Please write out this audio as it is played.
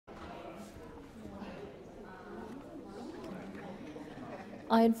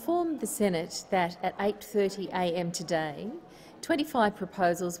I informed the Senate that at 8:30 a.m. today, 25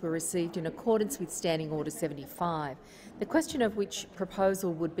 proposals were received in accordance with Standing Order 75. The question of which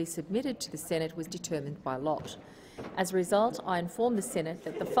proposal would be submitted to the Senate was determined by lot. As a result, I informed the Senate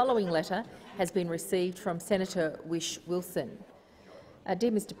that the following letter has been received from Senator Whish-Wilson.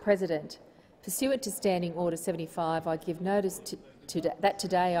 Dear Mr President, pursuant to Standing Order 75, I give notice that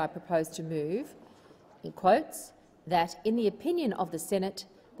today I propose to move, in quotes, that in the opinion of the Senate,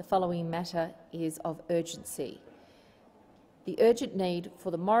 the following matter is of urgency. The urgent need for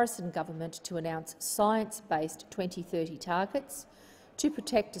the Morrison Government to announce science-based 2030 targets to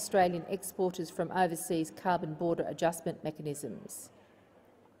protect Australian exporters from overseas carbon border adjustment mechanisms.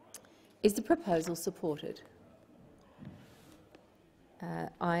 Is the proposal supported?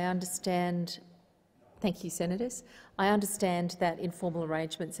 I understand. Thank you, Senators. I understand that informal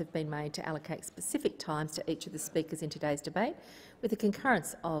arrangements have been made to allocate specific times to each of the speakers in today's debate. With the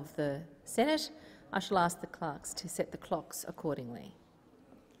concurrence of the Senate, I shall ask the clerks to set the clocks accordingly.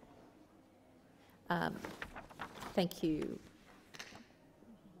 Thank you.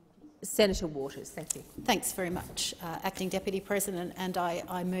 Senator Waters, thank you. Thanks very much, Acting Deputy President, and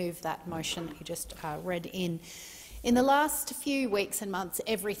I move that motion you just read in. In the last few weeks and months,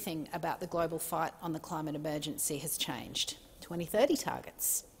 everything about the global fight on the climate emergency has changed. 2030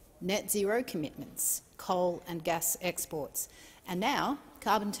 targets, net zero commitments, coal and gas exports, and now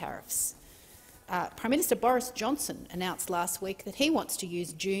carbon tariffs. Prime Minister Boris Johnson announced last week that he wants to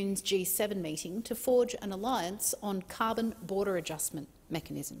use June's G7 meeting to forge an alliance on carbon border adjustment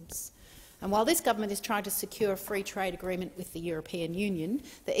mechanisms. And while this government is trying to secure a free trade agreement with the European Union,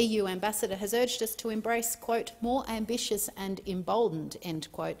 the EU ambassador has urged us to embrace, quote, more ambitious and emboldened,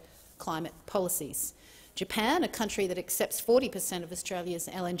 end quote, climate policies. Japan, a country that accepts 40% of Australia's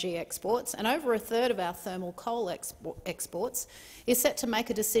LNG exports and over a third of our thermal coal exports, is set to make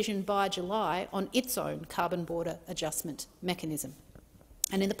a decision by July on its own carbon border adjustment mechanism.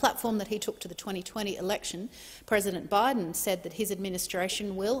 And in the platform that he took to the 2020 election, President Biden said that his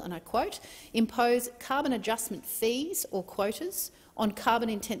administration will, and I quote, impose carbon adjustment fees or quotas on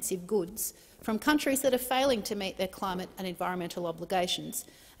carbon-intensive goods from countries that are failing to meet their climate and environmental obligations,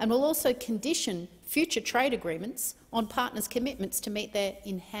 and will also condition future trade agreements on partners' commitments to meet their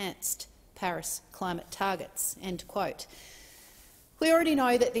enhanced Paris climate targets, end quote. We already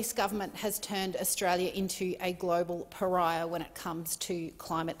know that this government has turned Australia into a global pariah when it comes to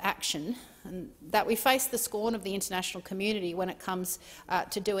climate action, and that we face the scorn of the international community when it comes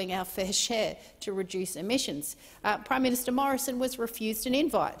to doing our fair share to reduce emissions. Prime Minister Morrison was refused an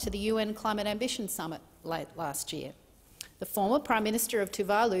invite to the UN Climate Ambition Summit late last year. The former Prime Minister of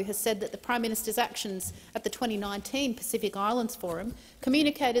Tuvalu has said that the Prime Minister's actions at the 2019 Pacific Islands Forum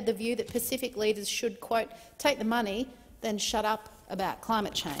communicated the view that Pacific leaders should, quote, take the money, then shut up about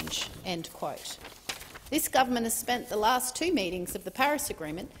climate change, end quote. This government has spent the last two meetings of the Paris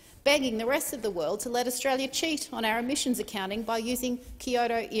Agreement begging the rest of the world to let Australia cheat on our emissions accounting by using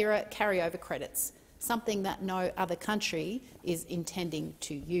Kyoto-era carryover credits, something that no other country is intending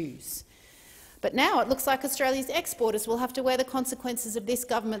to use. But now it looks like Australia's exporters will have to wear the consequences of this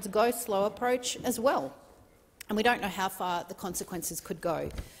government's go-slow approach as well. And we don't know how far the consequences could go.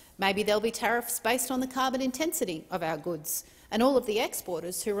 Maybe there'll be tariffs based on the carbon intensity of our goods, and all of the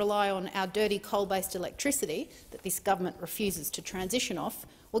exporters who rely on our dirty coal-based electricity that this government refuses to transition off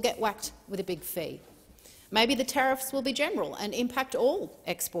will get whacked with a big fee. Maybe the tariffs will be general and impact all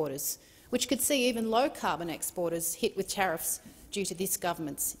exporters, which could see even low-carbon exporters hit with tariffs due to this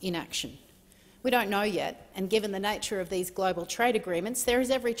government's inaction. We don't know yet, and given the nature of these global trade agreements, there is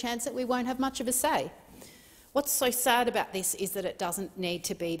every chance that we won't have much of a say. What's so sad about this is that it doesn't need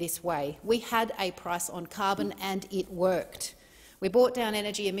to be this way. We had a price on carbon and it worked. We brought down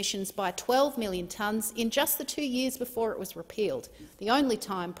energy emissions by 12 million tonnes in just the 2 years before it was repealed, the only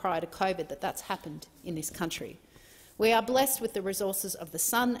time prior to COVID that that's happened in this country. We are blessed with the resources of the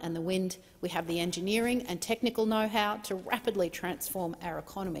sun and the wind. We have the engineering and technical know-how to rapidly transform our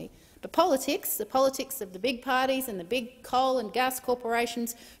economy. But politics, the politics of the big parties and the big coal and gas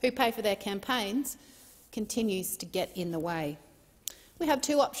corporations who pay for their campaigns, continues to get in the way. We have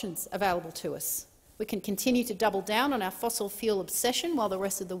two options available to us. We can continue to double down on our fossil fuel obsession while the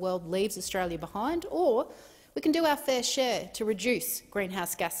rest of the world leaves Australia behind, or we can do our fair share to reduce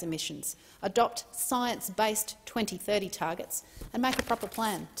greenhouse gas emissions, adopt science-based 2030 targets and make a proper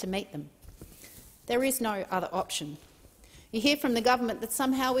plan to meet them. There is no other option. You hear from the government that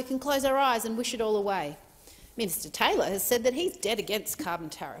somehow we can close our eyes and wish it all away. Minister Taylor has said that he's dead against carbon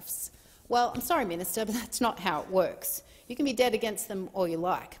tariffs. Well, I'm sorry, Minister, but that's not how it works. You can be dead against them all you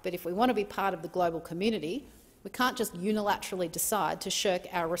like, but if we want to be part of the global community, We can't just unilaterally decide to shirk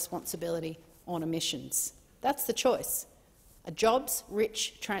our responsibility on emissions. That's the choice: a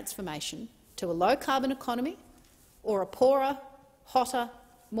jobs-rich transformation to a low-carbon economy, or a poorer, hotter,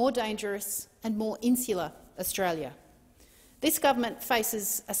 more dangerous and more insular Australia. This government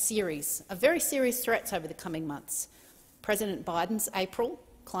faces a series of very serious threats over the coming months: President Biden's April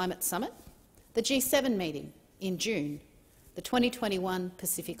climate summit, the G7 meeting in June, the 2021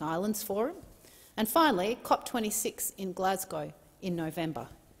 Pacific Islands Forum, and finally COP26 in Glasgow in November.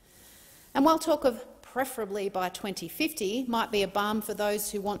 And while talk of preferably by 2050 might be a balm for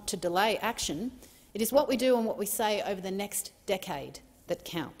those who want to delay action, it is what we do and what we say over the next decade that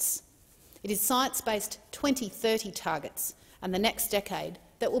counts. It is science-based 2030 targets and the next decade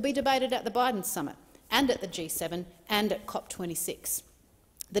that will be debated at the Biden summit and at the G7 and at COP26.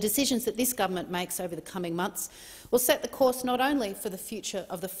 The decisions that this government makes over the coming months will set the course not only for the future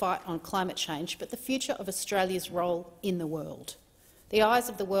of the fight on climate change, but the future of Australia's role in the world. The eyes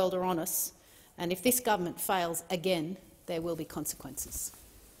of the world are on us, and if this government fails again, there will be consequences.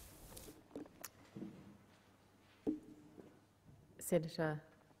 Senator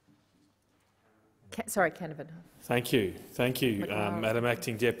Canavan. Thank you, Madam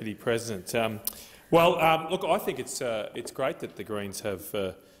Acting Deputy President. Look, I think it's great that the Greens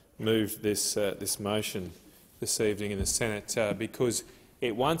have moved this motion this evening in the Senate because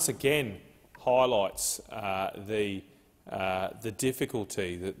it once again highlights the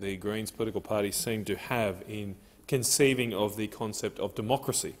difficulty that the Greens political party seem to have in conceiving of the concept of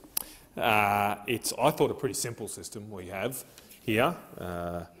democracy. It's, I thought, a pretty simple system we have here.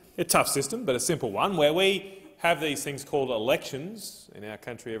 A tough system, but a simple one, where we have these things called elections in our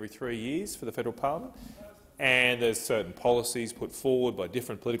country every 3 years for the federal parliament, and there's certain policies put forward by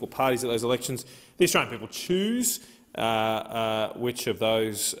different political parties at those elections. The Australian people choose which of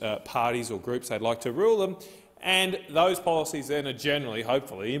those parties or groups they'd like to rule them, and those policies then are generally,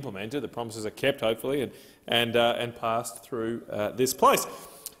 hopefully, implemented. The promises are kept, hopefully, and passed through this place.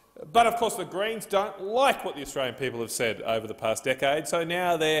 But, of course, the Greens don't like what the Australian people have said over the past decade, so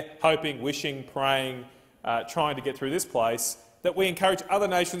now they're hoping, wishing, praying, trying to get through this place, that we encourage other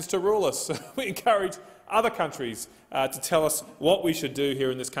nations to rule us. We encourage other countries to tell us what we should do here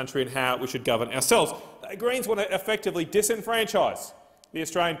in this country and how we should govern ourselves. The Greens want to effectively disenfranchise the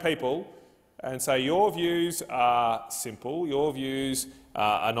Australian people and say your views are simple, your views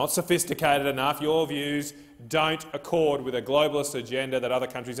are not sophisticated enough, your views don't accord with a globalist agenda that other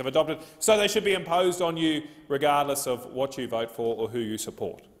countries have adopted, so they should be imposed on you regardless of what you vote for or who you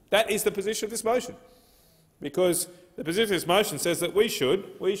support. That is the position of this motion, because the position of this motion says that we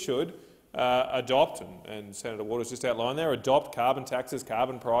should adopt, and Senator Waters just outlined there, adopt carbon taxes,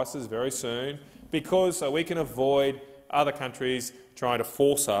 carbon prices very soon, because so we can avoid other countries trying to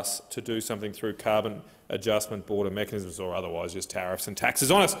force us to do something through carbon adjustment border mechanisms or otherwise just tariffs and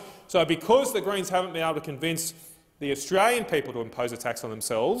taxes on us. So because the Greens haven't been able to convince the Australian people to impose a tax on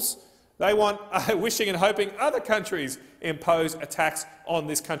themselves, they want, wishing and hoping other countries impose a tax on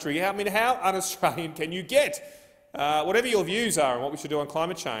this country. I mean, how un-Australian can you get? Whatever your views are on what we should do on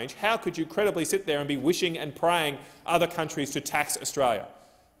climate change, how could you credibly sit there and be wishing and praying other countries to tax Australia?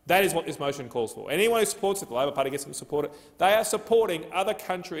 That is what this motion calls for. Anyone who supports it, the Labor Party gets them to support it, they are supporting other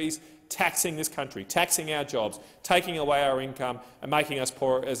countries taxing this country, taxing our jobs, taking away our income and making us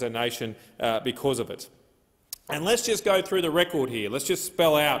poorer as a nation because of it. And let's just go through the record here. Let's just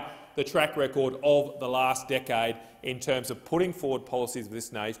spell out the track record of the last decade in terms of putting forward policies of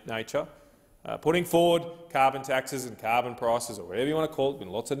this nature, putting forward carbon taxes and carbon prices, or whatever you want to call it. There have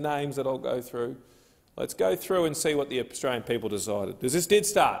been lots of names that I'll go through. Let's go through and see what the Australian people decided. Because this did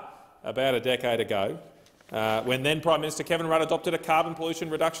start about a decade ago, when then Prime Minister Kevin Rudd adopted a carbon pollution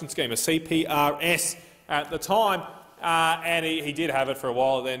reduction scheme, a CPRS at the time, and he did have it for a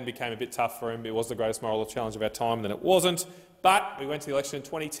while. It then became a bit tough for him. It was the greatest moral challenge of our time, and then it wasn't. But we went to the election in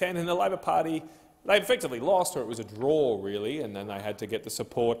 2010, and the Labor Party, they effectively lost, or it was a draw, really, and then they had to get the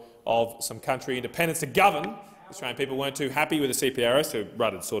support of some country independents to govern. The Australian people weren't too happy with the CPRS, so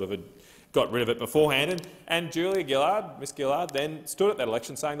Rudd had sort of got rid of it beforehand, and Julia Gillard, Miss Gillard, then stood at that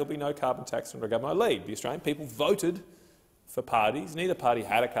election saying there'll be no carbon tax under a government lead. The Australian people voted for parties. Neither party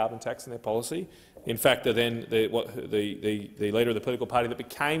had a carbon tax in their policy. In fact, the leader of the political party that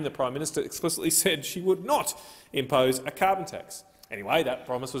became the Prime Minister explicitly said she would not impose a carbon tax. Anyway, that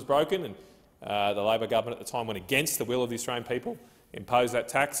promise was broken, and the Labor government at the time went against the will of the Australian people, imposed that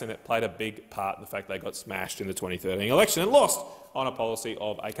tax, and it played a big part in the fact they got smashed in the 2013 election and lost on a policy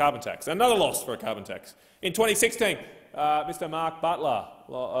of a carbon tax. Another loss for a carbon tax. In 2016, Mr Mark Butler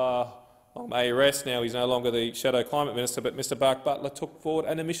Long may he rest. Now he's no longer the shadow climate minister, but Mr Mark Butler took forward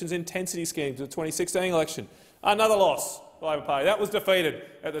an emissions intensity scheme to the 2016 election. Another loss for Labor Party. That was defeated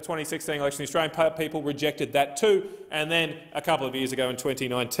at the 2016 election. The Australian people rejected that too. And then a couple of years ago in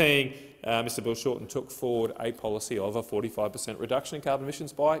 2019, Mr Bill Shorten took forward a policy of a 45% reduction in carbon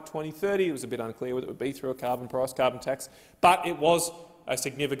emissions by 2030. It was a bit unclear whether it would be through a carbon price, carbon tax, but it was a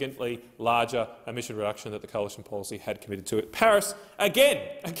significantly larger emission reduction that the coalition policy had committed to it. Paris, again,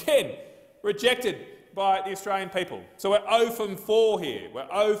 rejected by the Australian people. So we're 0 from 4 here. We're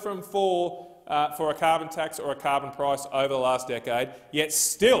 0 from 4 for a carbon tax or a carbon price over the last decade, yet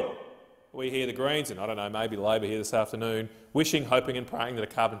still we hear the Greens, and I don't know, maybe Labor here this afternoon, wishing, hoping and praying that a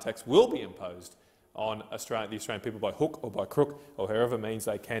carbon tax will be imposed on the Australian people by hook or by crook or however means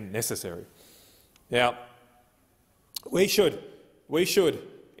they can necessary. Now, we should,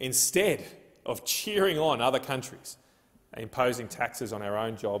 instead of cheering on other countries, imposing taxes on our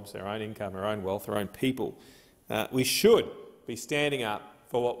own jobs, our own income, our own wealth, our own people, we should be standing up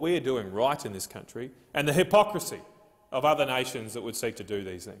for what we are doing right in this country and the hypocrisy of other nations that would seek to do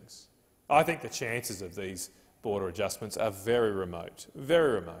these things. I think the chances of these border adjustments are very remote,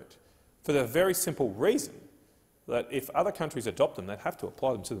 for the very simple reason that if other countries adopt them, they'd have to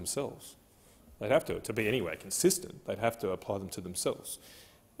apply them to themselves. They'd have to be anyway consistent, they'd have to apply them to themselves.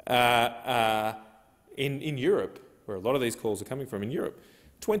 In Europe, where a lot of these calls are coming from, in Europe,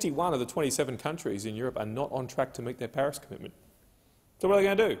 21 of the 27 countries in Europe are not on track to meet their Paris commitment. So what are they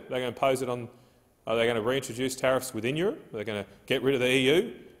going to do? They're going to impose it on. Are they going to reintroduce tariffs within Europe? Are they going to get rid of the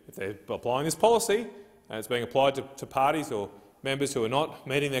EU? If they're applying this policy and it's being applied to parties or members who are not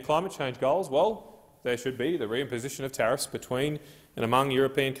meeting their climate change goals, well, there should be the reimposition of tariffs between and among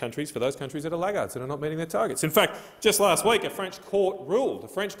European countries for those countries that are laggards and are not meeting their targets. In fact, just last week, a French court ruled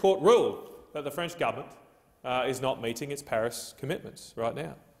that the French government is not meeting its Paris commitments right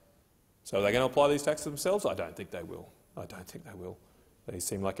now. So are they going to apply these taxes themselves? I don't think they will. They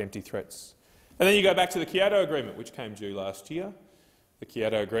seem like empty threats. And then you go back to the Kyoto Agreement, which came due last year. The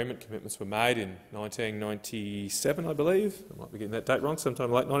Kyoto Agreement commitments were made in 1997, I believe. I might be getting that date wrong,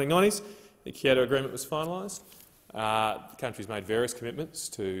 sometime late 1990s. The Kyoto Agreement was finalised. The countries made various commitments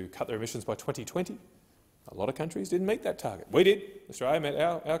to cut their emissions by 2020. A lot of countries didn't meet that target. We did. Australia met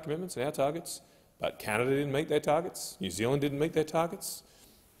our commitments and our targets, but Canada didn't meet their targets. New Zealand didn't meet their targets.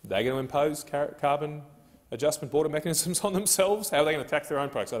 They're going to impose carbon adjustment border mechanisms on themselves. How are they going to tax their own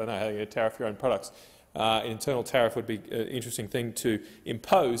products? I don't know. How are they going to tariff your own products? An internal tariff would be an interesting thing to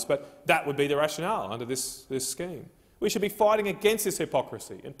impose, but that would be the rationale under this scheme. We should be fighting against this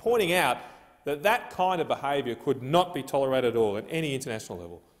hypocrisy and pointing out that that kind of behaviour could not be tolerated at all at any international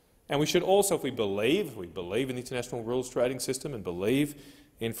level. And we should also, if we believe in the international rules trading system and believe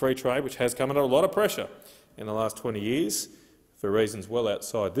in free trade, which has come under a lot of pressure in the last 20 years for reasons well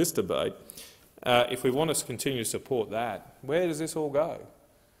outside this debate, if we want to continue to support that, where does this all go?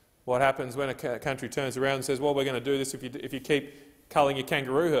 What happens when a country turns around and says, well, we're going to do this if you keep culling your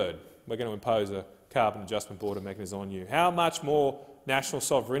kangaroo herd, we're going to impose a carbon adjustment border mechanism on you? How much more national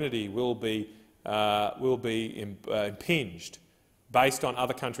sovereignty will be impinged based on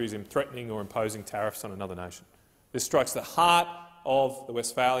other countries threatening or imposing tariffs on another nation? This strikes the heart of the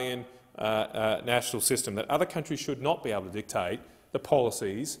Westphalian national system, that other countries should not be able to dictate the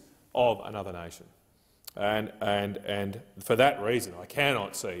policies of another nation. And for that reason, I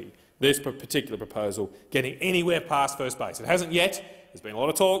cannot see this particular proposal getting anywhere past first base. It hasn't yet. There's been a lot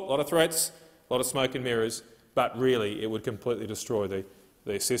of talk, a lot of threats, a lot of smoke and mirrors, but really it would completely destroy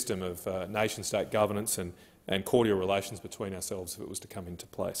the system of nation-state governance and cordial relations between ourselves if it was to come into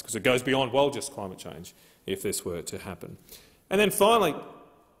place, because it goes beyond, well, just climate change if this were to happen. And then finally,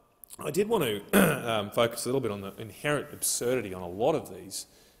 I did want to focus a little bit on the inherent absurdity on a lot of these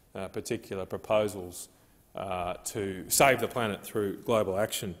particular proposals to save the planet through global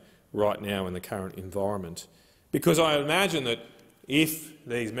action right now in the current environment. Because I imagine that if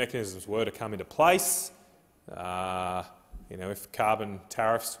these mechanisms were to come into place, if carbon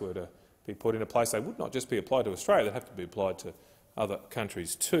tariffs were to be put into place, they would not just be applied to Australia, they'd have to be applied to other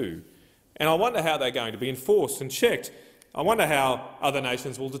countries too. And I wonder how they're going to be enforced and checked. I wonder how other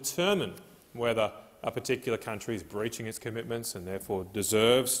nations will determine whether a particular country is breaching its commitments and therefore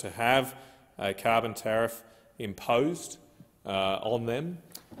deserves to have a carbon tariff imposed on them,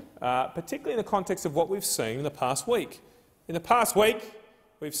 particularly in the context of what we've seen in the past week. In the past week,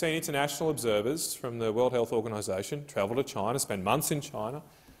 we've seen international observers from the World Health Organization travel to China, spend months in China,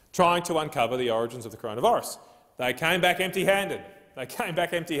 trying to uncover the origins of the coronavirus. They came back empty-handed.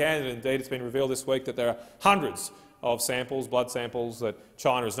 Indeed, it's been revealed this week that there are hundreds of samples, blood samples, that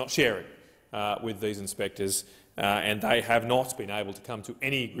China is not sharing with these inspectors, and they have not been able to come to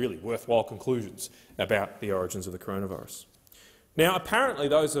any really worthwhile conclusions about the origins of the coronavirus. Now, apparently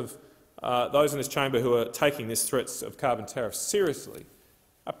those in this chamber who are taking this threats of carbon tariffs seriously,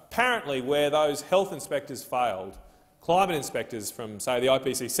 apparently where those health inspectors failed, climate inspectors from, say, the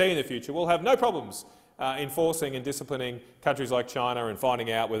IPCC in the future will have no problems enforcing and disciplining countries like China and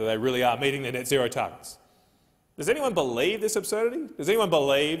finding out whether they really are meeting their net zero targets. Does anyone believe this absurdity? Does anyone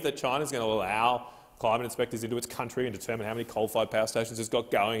believe that China is going to allow climate inspectors into its country and determine how many coal-fired power stations it's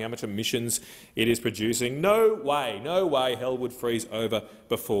got going, how much emissions it is producing? No way hell would freeze over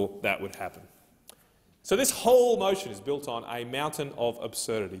before that would happen. So this whole motion is built on a mountain of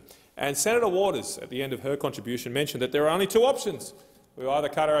absurdity. And Senator Waters, at the end of her contribution, mentioned that there are only two options. We either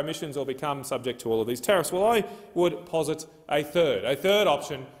cut our emissions or become subject to all of these tariffs. Well, I would posit a third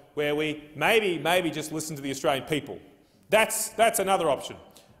option where we maybe just listen to the Australian people. That's another option.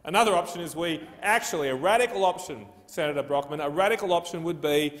 Another option is a radical option, Senator Brockman, a radical option would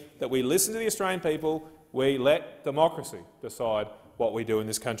be that we listen to the Australian people, we let democracy decide what we do in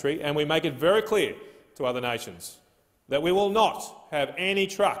this country, and we make it very clear to other nations that we will not have any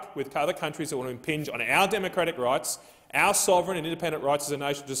truck with other countries that want to impinge on our democratic rights, our sovereign and independent rights as a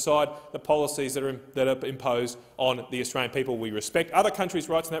nation to decide the policies that are imposed on the Australian people. We respect other countries'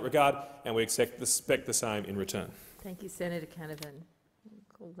 rights in that regard, and we expect the same in return. Thank you, Senator Canavan.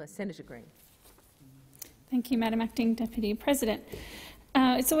 Senator Green. Thank you, Madam Acting Deputy President.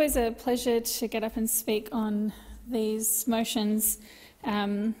 It's always a pleasure to get up and speak on these motions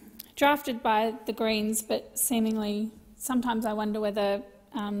drafted by the Greens, but seemingly sometimes I wonder whether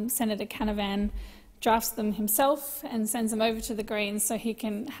Senator Canavan drafts them himself and sends them over to the Greens so he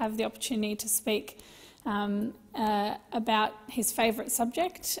can have the opportunity to speak about his favourite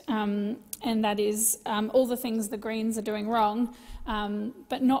subject, and that is all the things the Greens are doing wrong,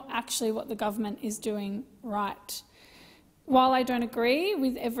 but not actually what the government is doing right. While I don't agree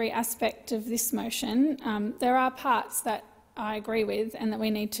with every aspect of this motion, there are parts that I agree with and that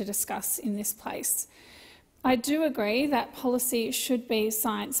we need to discuss in this place. I do agree that policy should be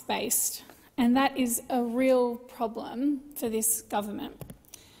science-based, and that is a real problem for this government.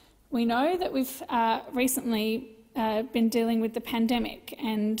 We know that we've recently been dealing with the pandemic,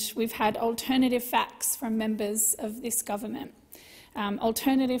 and we've had alternative facts from members of this government.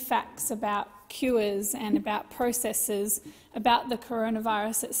 Alternative facts about cures and about processes, about the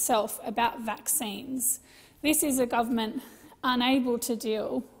coronavirus itself, about vaccines. This is a government unable to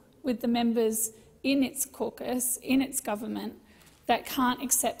deal with the members in its caucus, in its government, that can't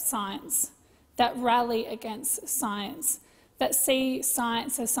accept science, that rally against science, that see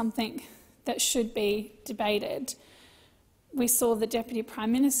science as something that should be debated. We saw the Deputy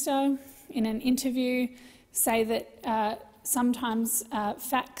Prime Minister in an interview say that sometimes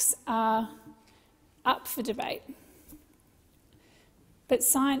facts are up for debate. But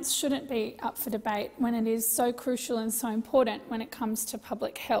science shouldn't be up for debate when it is so crucial and so important when it comes to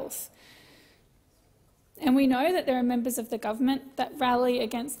public health. And we know that there are members of the government that rally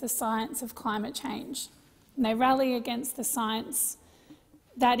against the science of climate change. And they rally against the science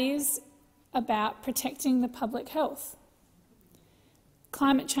that is about protecting the public health.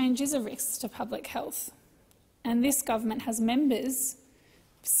 Climate change is a risk to public health. And this government has members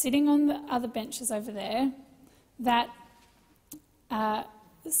sitting on the other benches over there that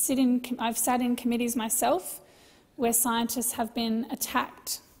I've sat in committees myself where scientists have been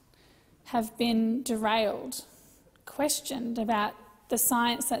attacked, have been derailed, questioned about the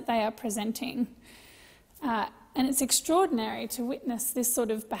science that they are presenting. And it's extraordinary to witness this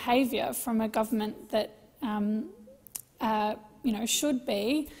sort of behaviour from a government that should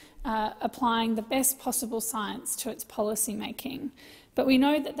be applying the best possible science to its policy making. But we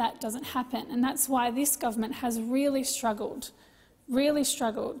know that that doesn't happen, and that's why this government has really struggled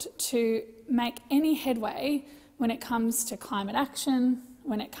to make any headway when it comes to climate action,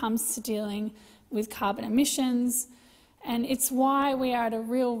 when it comes to dealing with carbon emissions, and it's why we are at a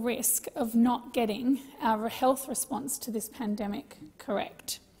real risk of not getting our health response to this pandemic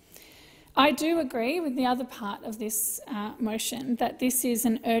correct. I do agree with the other part of this motion that this is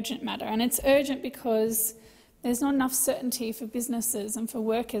an urgent matter, and it's urgent because there's not enough certainty for businesses and for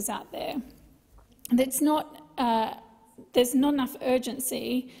workers out there. There's not enough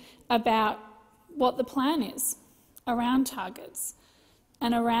urgency about what the plan is around targets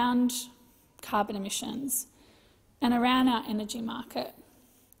and around carbon emissions and around our energy market.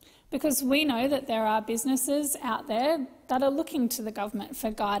 Because we know that there are businesses out there that are looking to the government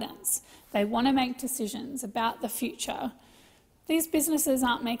for guidance. They want to make decisions about the future. These businesses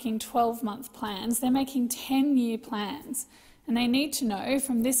aren't making 12-month plans, they're making 10-year plans. and they need to know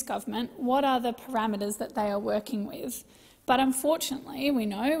from this government what are the parameters that they are working with. But unfortunately, we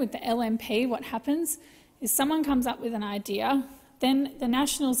know with the LNP what happens is someone comes up with an idea, then the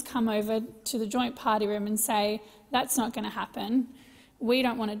Nationals come over to the joint party room and say, that's not going to happen, we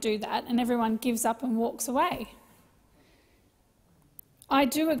don't want to do that, and everyone gives up and walks away. I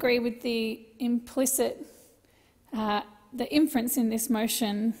do agree with the implicit, the inference in this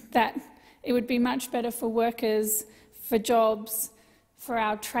motion that it would be much better for workers, for jobs, for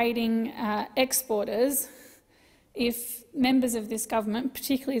our trading exporters, if members of this government,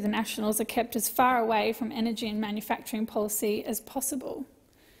 particularly the Nationals, are kept as far away from energy and manufacturing policy as possible.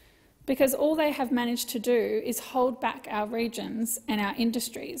 Because all they have managed to do is hold back our regions and our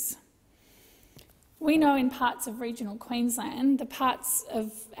industries. We know in parts of regional Queensland, the parts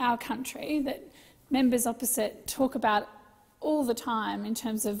of our country that members opposite talk about all the time in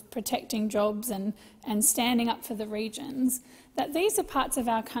terms of protecting jobs and standing up for the regions, that these are parts of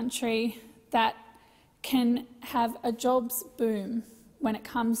our country that can have a jobs boom when it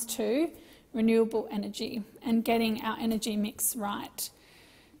comes to renewable energy and getting our energy mix right.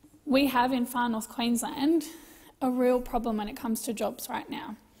 We have in far north Queensland a real problem when it comes to jobs right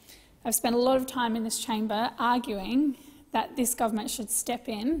now. I've spent a lot of time in this chamber arguing that this government should step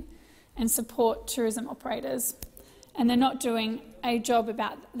in and support tourism operators, and they're not doing a job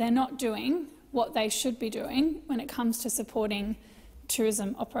about, they're not doing what they should be doing when it comes to supporting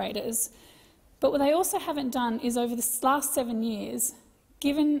tourism operators. But what they also haven't done is over the last 7 years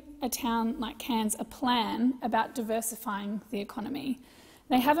given a town like Cairns a plan about diversifying the economy.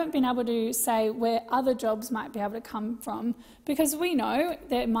 They haven't been able to say where other jobs might be able to come from, because we know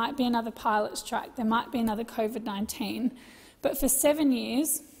there might be another pilot strike, there might be another COVID-19, but for 7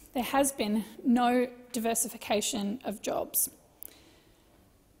 years there has been no diversification of jobs.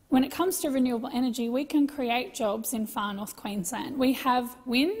 When it comes to renewable energy, we can create jobs in far north Queensland. We have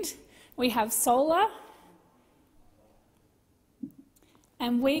wind, we have solar,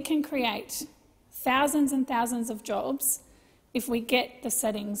 and we can create thousands and thousands of jobs if we get the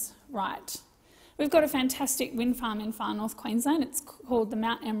settings right. We've got a fantastic wind farm in far north Queensland. It's called the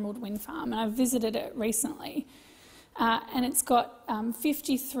Mount Emerald Wind Farm, and I visited it recently. And it's got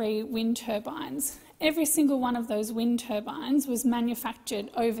 53 wind turbines. Every single one of those wind turbines was manufactured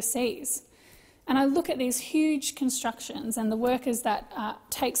overseas. And I look at these huge constructions and the workers that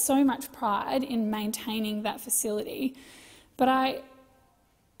take so much pride in maintaining that facility, but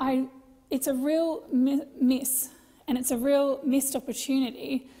it's a real miss, and it's a real missed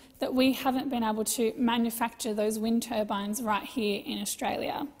opportunity that we haven't been able to manufacture those wind turbines right here in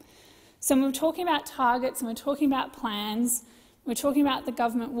Australia. So when we're talking about targets and we're talking about plans, we're talking about the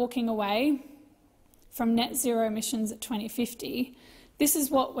government walking away from net zero emissions at 2050, this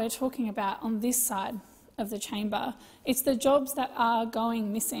is what we're talking about on this side of the chamber. It's the jobs that are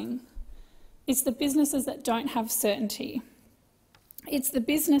going missing. It's the businesses that don't have certainty. It's the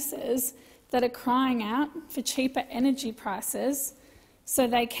businesses that are crying out for cheaper energy prices so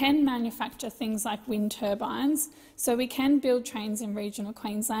they can manufacture things like wind turbines, so we can build trains in regional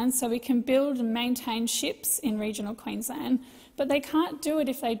Queensland, so we can build and maintain ships in regional Queensland, but they can't do it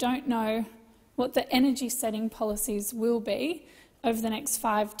if they don't know what the energy setting policies will be over the next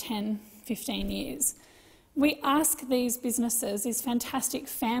 5, 10, 15 years. We ask these businesses, these fantastic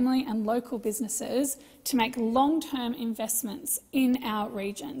family and local businesses, to make long-term investments in our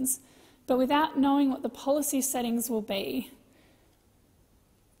regions, but without knowing what the policy settings will be,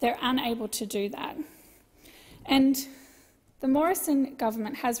 they're unable to do that. And the Morrison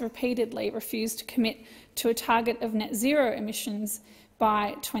government has repeatedly refused to commit to a target of net zero emissions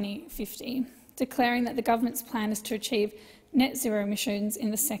by 2050, declaring that the government's plan is to achieve net zero emissions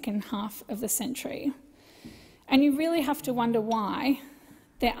in the second half of the century. And you really have to wonder why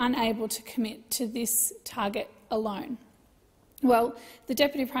they're unable to commit to this target alone. Well, the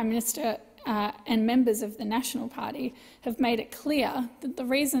Deputy Prime Minister and members of the National Party have made it clear that the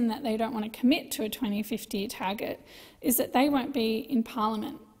reason that they don't want to commit to a 2050 target is that they won't be in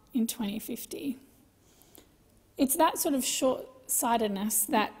Parliament in 2050. It's that sort of short-sightedness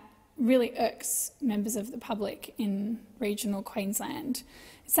that really irks members of the public in regional Queensland.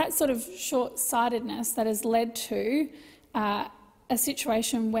 It's that sort of short-sightedness that has led to a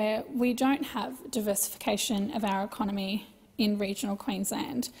situation where we don't have diversification of our economy in regional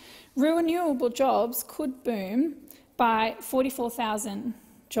Queensland. Renewable jobs could boom by 44,000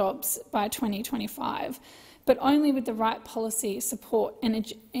 jobs by 2025, but only with the right policy support,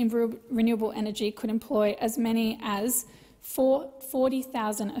 renewable energy could employ as many as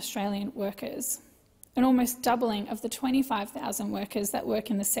 40,000 Australian workers, an almost doubling of the 25,000 workers that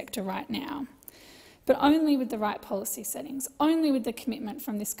work in the sector right now. but only with the right policy settings, only with the commitment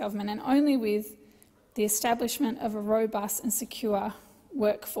from this government, and only with the establishment of a robust and secure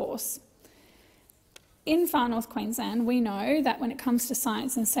workforce. In Far North Queensland, we know that when it comes to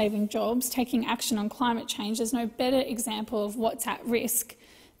science and saving jobs, taking action on climate change, there's no better example of what's at risk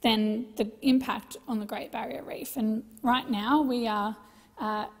than the impact on the Great Barrier Reef. And right now we are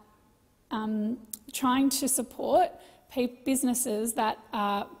trying to support businesses that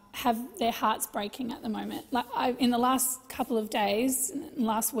have their hearts breaking at the moment. In the last couple of days,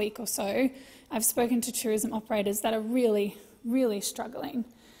 last week or so, I've spoken to tourism operators that are really, really struggling.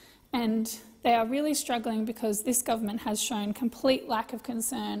 And they are really struggling because this government has shown complete lack of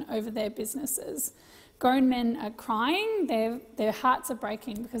concern over their businesses. Grown men are crying, their hearts are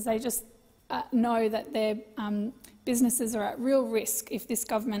breaking because they just know that their businesses are at real risk if this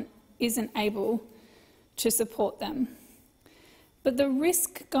government isn't able to support them. But the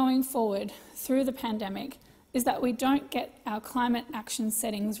risk going forward through the pandemic is that we don't get our climate action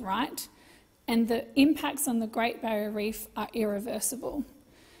settings right, and the impacts on the Great Barrier Reef are irreversible.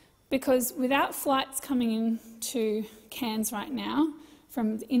 Because without flights coming into Cairns right now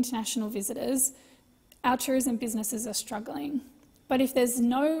from the international visitors, our tourism businesses are struggling. But if there's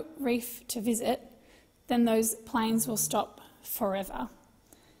no reef to visit, then those planes will stop forever.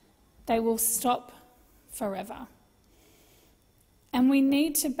 They will stop forever. And we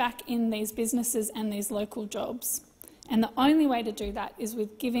need to back in these businesses and these local jobs. And the only way to do that is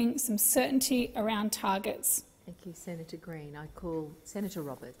with giving some certainty around targets. Thank you, Senator Green. I call Senator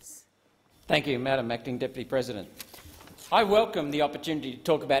Roberts. Thank you, Madam Acting Deputy President. I welcome the opportunity to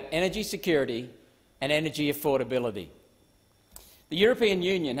talk about energy security and energy affordability. The European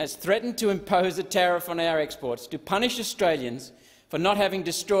Union has threatened to impose a tariff on our exports to punish Australians for not having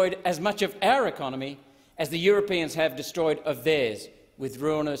destroyed as much of our economy as the Europeans have destroyed of theirs with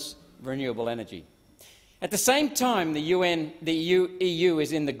ruinous renewable energy. At the same time the EU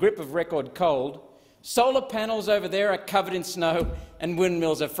is in the grip of record cold, solar panels over there are covered in snow and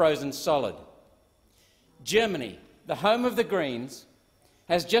windmills are frozen solid. Germany, the home of the Greens,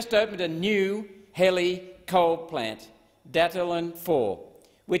 has just opened a new Heli coal plant, Datteln 4,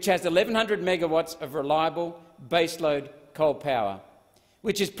 which has 1,100 megawatts of reliable baseload coal power,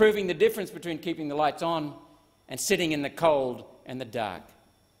 which is proving the difference between keeping the lights on and sitting in the cold and the dark.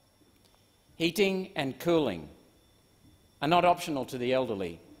 Heating and cooling are not optional to the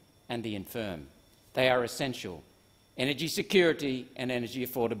elderly and the infirm. They are essential. Energy security and energy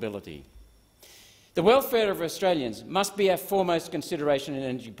affordability. The welfare of Australians must be our foremost consideration in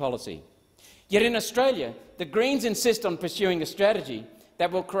energy policy. Yet in Australia, the Greens insist on pursuing a strategy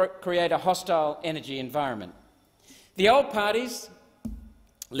that will create a hostile energy environment. The old parties,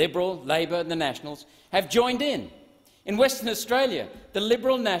 Liberal, Labor and the Nationals, have joined in. In Western Australia, the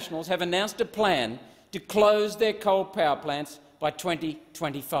Liberal Nationals have announced a plan to close their coal power plants by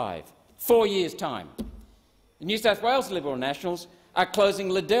 2025, 4 years' time. The New South Wales Liberal Nationals are closing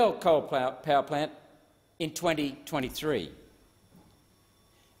Liddell coal power plant in 2023.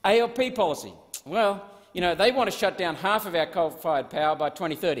 ALP policy. Well, you know, they want to shut down half of our coal-fired power by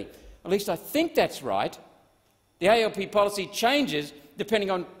 2030. At least I think that's right. The ALP policy changes depending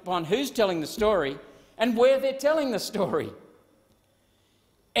upon who's telling the story and where they're telling the story.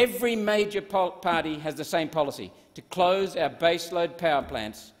 Every major party has the same policy, to close our baseload power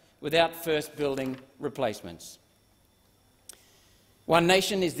plants without first building replacements. One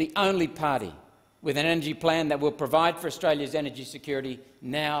Nation is the only party with an energy plan that will provide for Australia's energy security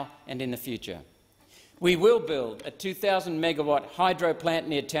now and in the future. We will build a 2,000 megawatt hydro plant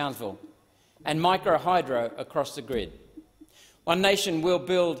near Townsville and micro hydro across the grid. One Nation will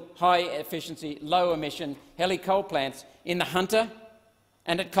build high-efficiency, low-emission heli coal plants in the Hunter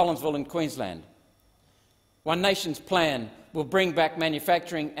and at Collinsville in Queensland. One Nation's plan will bring back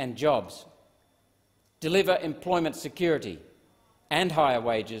manufacturing and jobs, deliver employment security and higher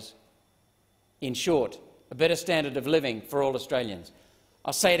wages. In short, a better standard of living for all Australians.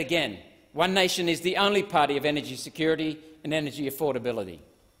 I'll say it again. One Nation is the only party of energy security and energy affordability.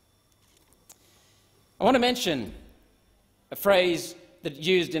 I want to mention a phrase that's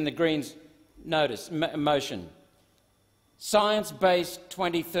used in the Greens' motion, science-based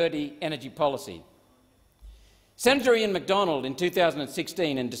 2030 energy policy. Senator Ian MacDonald in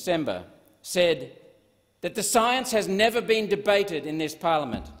 2016 in December said that the science has never been debated in this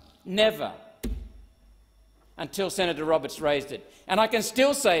parliament, never, until Senator Roberts raised it. And I can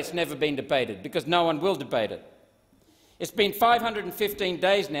still say it's never been debated because no one will debate it. It's been 515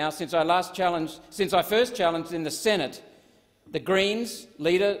 days now since I first challenged in the Senate the Greens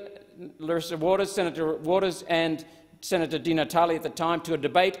leader, Larissa Waters, Senator Waters and Senator Di Natale at the time to a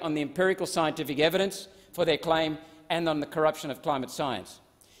debate on the empirical scientific evidence for their claim and on the corruption of climate science.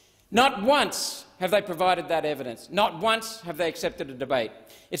 Not once have they provided that evidence. Not once have they accepted a debate.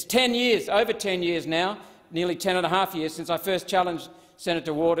 It's 10 years, over 10 years now, nearly 10.5 years since I first challenged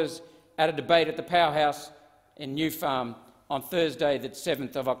Senator Waters at a debate at the Powerhouse in New Farm on Thursday, the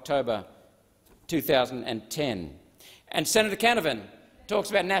 7th of October 2010. And Senator Canavan talks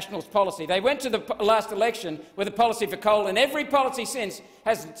about nationals policy. They went to the last election with a policy for coal, and every policy since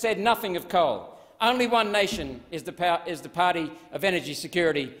has said nothing of coal. Only one nation is the party of energy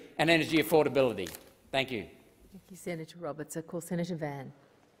security and energy affordability. Thank you. Thank you, Senator Roberts. I call Senator Van.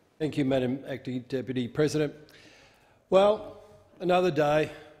 Thank you, Madam Acting Deputy President. Well, another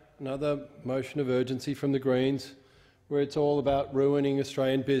day, another motion of urgency from the Greens, where it's all about ruining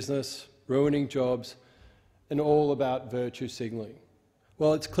Australian business, ruining jobs, and all about virtue signalling.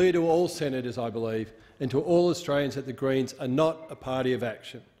 Well, it's clear to all senators, I believe, and to all Australians that the Greens are not a party of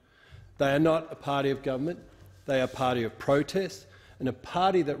action. They are not a party of government. They are a party of protest and a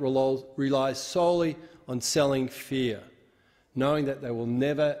party that relies solely on selling fear, knowing that they will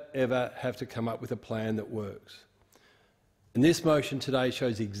never, ever have to come up with a plan that works. And this motion today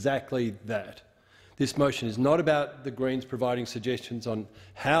shows exactly that. This motion is not about the Greens providing suggestions on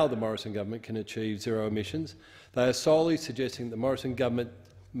how the Morrison Government can achieve zero emissions. They are solely suggesting the Morrison Government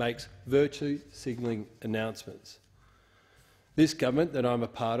makes virtue signalling announcements. This government that I'm a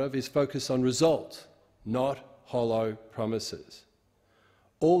part of is focused on results, not hollow promises.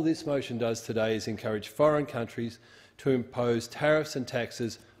 All this motion does today is encourage foreign countries to impose tariffs and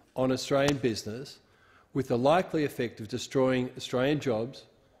taxes on Australian business with the likely effect of destroying Australian jobs,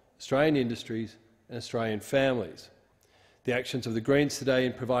 Australian industries and Australian families. The actions of the Greens today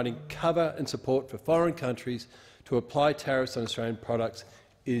in providing cover and support for foreign countries to apply tariffs on Australian products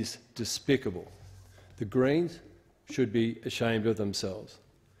is despicable. The Greens should be ashamed of themselves.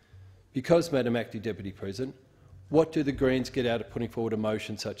 Because, Madam Acting Deputy President, what do the Greens get out of putting forward a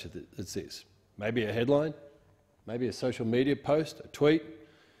motion such as this? Maybe a headline, maybe a social media post, a tweet,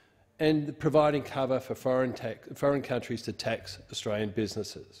 and providing cover for foreign countries to tax Australian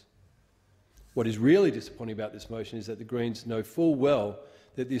businesses. What is really disappointing about this motion is that the Greens know full well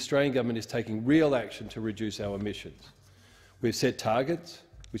that the Australian government is taking real action to reduce our emissions. We've set targets,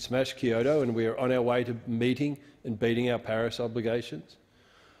 we smashed Kyoto, and we are on our way to meeting and beating our Paris obligations.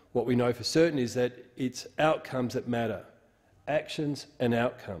 What we know for certain is that it's outcomes that matter, actions and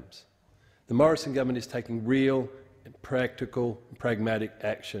outcomes. The Morrison government is taking real and practical and pragmatic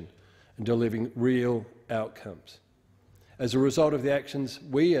action and delivering real outcomes. As a result of the actions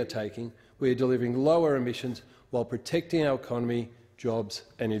we are taking, we are delivering lower emissions while protecting our economy, jobs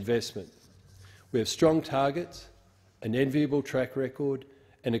and investment. We have strong targets, an enviable track record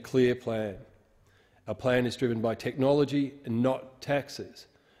and a clear plan. Our plan is driven by technology and not taxes.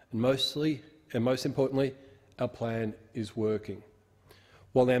 And most importantly, our plan is working.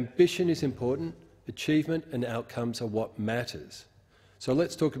 While ambition is important, achievement and outcomes are what matters. So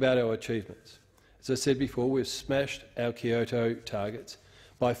let's talk about our achievements. As I said before, we've smashed our Kyoto targets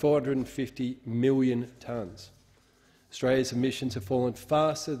by 450 million tonnes. Australia's emissions have fallen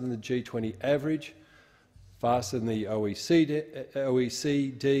faster than the G20 average, faster than the OECD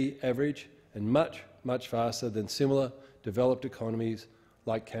average, and much, much faster than similar developed economies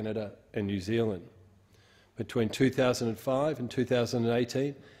like Canada and New Zealand. Between 2005 and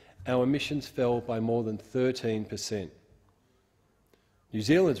 2018, our emissions fell by more than 13%. New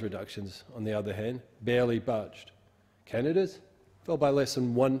Zealand's reductions, on the other hand, barely budged. Canada's fell by less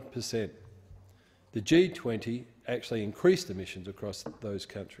than 1%. The G20 actually increased emissions across those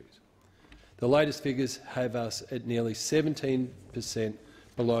countries. The latest figures have us at nearly 17%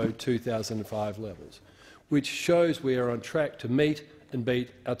 below 2005 levels, which shows we are on track to meet and beat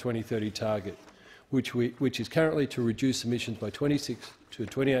our 2030 target, which is currently to reduce emissions by 26 to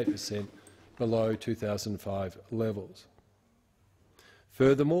 28% below 2005 levels.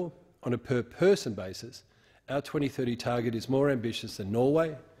 Furthermore, on a per-person basis, our 2030 target is more ambitious than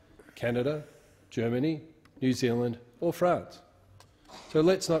Norway, Canada, Germany, New Zealand or France. So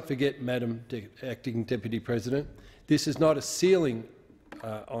let's not forget, Madam Acting Deputy President, this is not a ceiling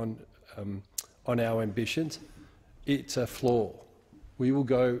on our ambitions, it's a floor. We will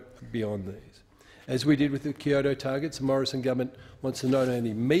go beyond these. As we did with the Kyoto targets, the Morrison government wants to not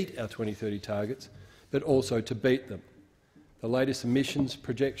only meet our 2030 targets, but also to beat them. The latest emissions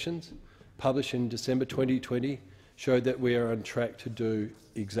projections, published in December 2020, showed that we are on track to do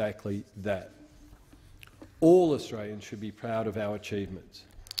exactly that. All Australians should be proud of our achievements.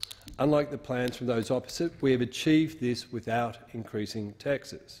 Unlike the plans from those opposite, we have achieved this without increasing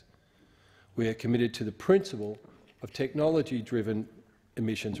taxes. We are committed to the principle of technology-driven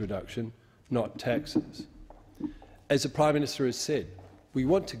emissions reduction, not taxes. As the Prime Minister has said, we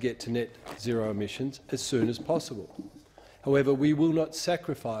want to get to net zero emissions as soon as possible. However, we will not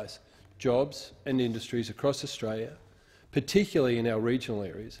sacrifice jobs and industries across Australia, particularly in our regional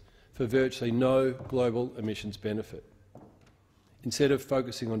areas, for virtually no global emissions benefit. Instead of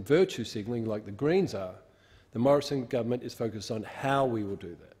focusing on virtue signalling like the Greens are, the Morrison Government is focused on how we will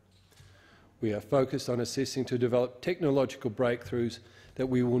do that. We are focused on assisting to develop technological breakthroughs that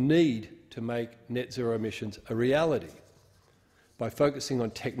we will need to make net zero emissions a reality. By focusing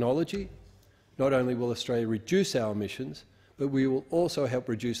on technology, not only will Australia reduce our emissions, but we will also help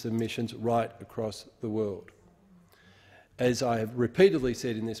reduce the emissions right across the world. As I have repeatedly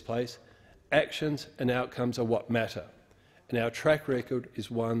said in this place, actions and outcomes are what matter, and our track record is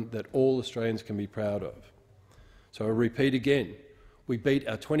one that all Australians can be proud of. So I repeat again, we beat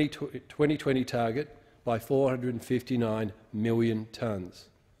our 2020 target by 459 million tonnes.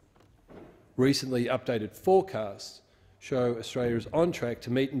 Recently updated forecasts show Australia is on track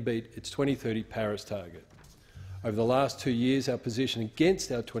to meet and beat its 2030 Paris target. Over the last 2 years, our position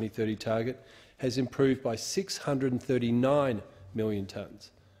against our 2030 target has improved by 639 million tonnes.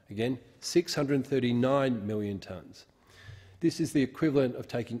 Again, 639 million tonnes. This is the equivalent of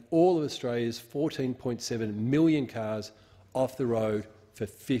taking all of Australia's 14.7 million cars off the road for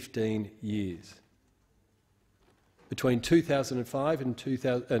 15 years. Between 2005 and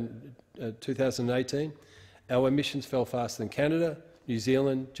 2018, our emissions fell faster than Canada, New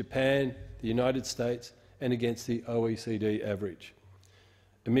Zealand, Japan, the United States, and against the OECD average.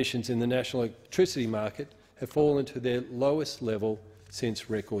 Emissions in the national electricity market have fallen to their lowest level since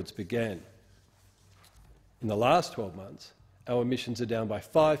records began. In the last 12 months, our emissions are down by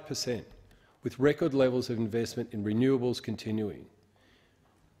 5%, with record levels of investment in renewables continuing.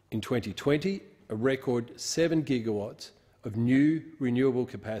 In 2020, a record 7 gigawatts of new renewable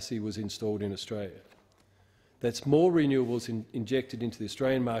capacity was installed in Australia. That's more renewables injected into the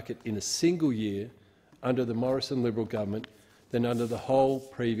Australian market in a single year under the Morrison Liberal government than under the whole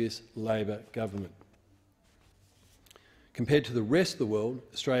previous Labor government. Compared to the rest of the world,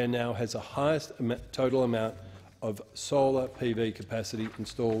 Australia now has the highest total amount of solar PV capacity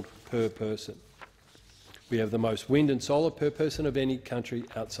installed per person. We have the most wind and solar per person of any country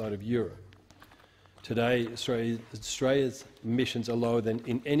outside of Europe. Today, Australia's emissions are lower than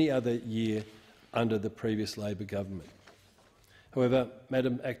in any other year under the previous Labor government. However,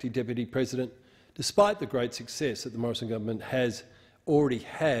 Madam Acting Deputy President, despite the great success that the Morrison government has already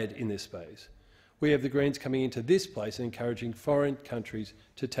had in this space, we have the Greens coming into this place and encouraging foreign countries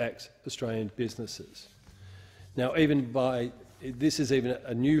to tax Australian businesses. Now, this is even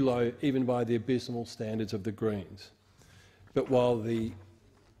a new low, even by the abysmal standards of the Greens. But while the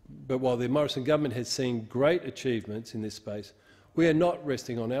Morrison government has seen great achievements in this space, we are not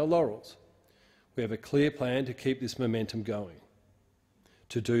resting on our laurels. We have a clear plan to keep this momentum going.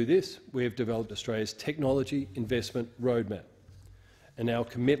 To do this, we have developed Australia's technology investment roadmap, and our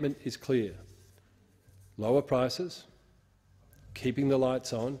commitment is clear: lower prices, keeping the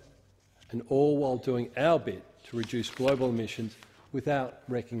lights on, and all while doing our bit to reduce global emissions without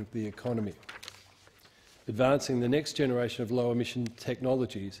wrecking the economy. Advancing the next generation of low-emission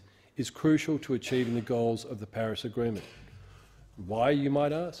technologies is crucial to achieving the goals of the Paris Agreement. Why, you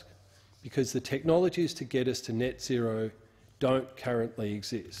might ask? Because the technologies to get us to net zero don't currently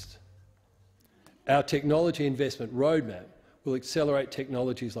exist. Our technology investment roadmap will accelerate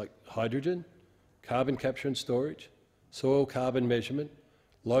technologies like hydrogen, carbon capture and storage, soil carbon measurement,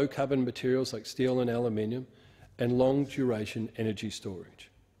 low-carbon materials like steel and aluminium, and long-duration energy storage.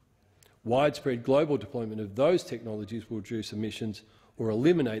 Widespread global deployment of those technologies will reduce emissions or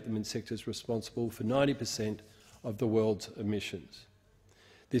eliminate them in sectors responsible for 90% of the world's emissions.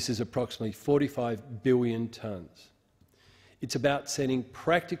 This is approximately 45 billion tonnes. It's about setting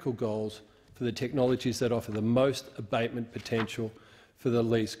practical goals for the technologies that offer the most abatement potential for the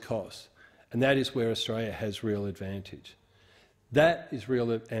least cost, and that is where Australia has real advantage. That is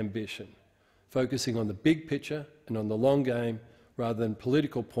real ambition, focusing on the big picture and on the long game rather than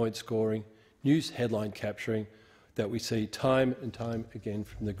political point scoring, news headline capturing that we see time and time again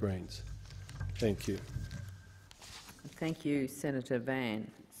from the Greens. Thank you. Thank you, Senator Van.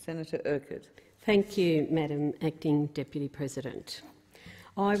 Senator Urquhart. Thank you, Madam Acting Deputy President.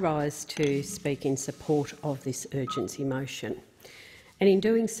 I rise to speak in support of this urgency motion, and in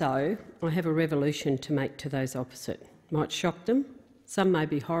doing so, I have a revolution to make to those opposite. Might shock them. Some may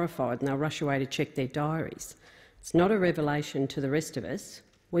be horrified and they'll rush away to check their diaries. It's not a revelation to the rest of us.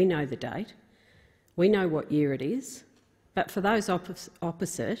 We know the date. We know what year it is. But for those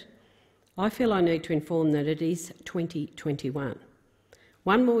opposite, I feel I need to inform that it is 2021.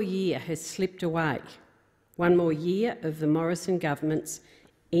 One more year has slipped away. One more year of the Morrison Government's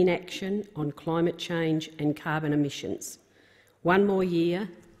inaction on climate change and carbon emissions. One more year,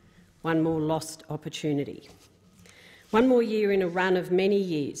 one more lost opportunity. One more year in a run of many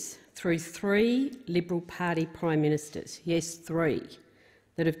years through 3 Liberal Party Prime Ministers, yes 3,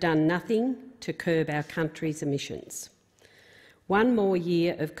 that have done nothing to curb our country's emissions. One more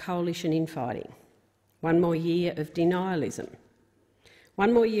year of coalition infighting. One more year of denialism.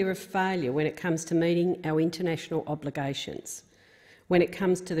 One more year of failure when it comes to meeting our international obligations, when it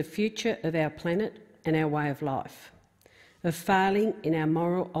comes to the future of our planet and our way of life, of failing in our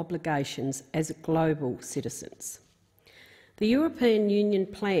moral obligations as global citizens. The European Union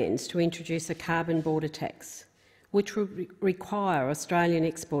plans to introduce a carbon border tax, which will require Australian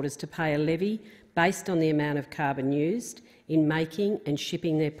exporters to pay a levy based on the amount of carbon used in making and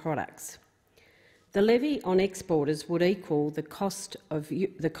shipping their products. The levy on exporters would equal the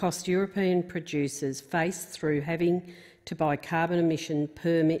cost European producers face through having to buy carbon emission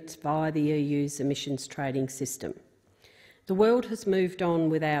permits via the EU's emissions trading system. The world has moved on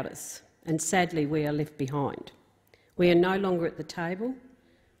without us, and sadly we are left behind. We are no longer at the table.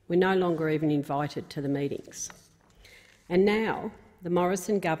 We're no longer even invited to the meetings. And now the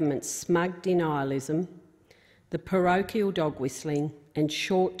Morrison Government's smug denialism, the parochial dog whistling and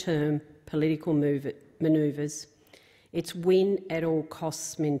short-term political manoeuvres, its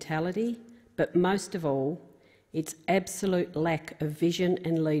win-at-all-costs mentality, but most of all, its absolute lack of vision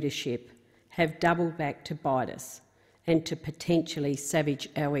and leadership have doubled back to bite us and to potentially savage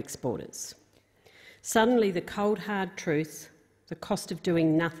our exporters. Suddenly, the cold, hard truth, the cost of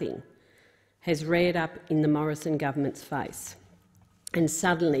doing nothing, has reared up in the Morrison Government's face. And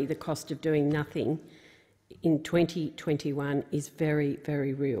suddenly, the cost of doing nothing in 2021 is very,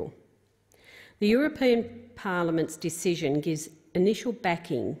 very real. The European Parliament's decision gives initial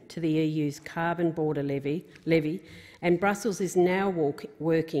backing to the EU's carbon border levy, and Brussels is now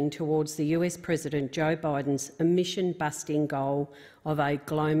working towards the US President Joe Biden's emission-busting goal of a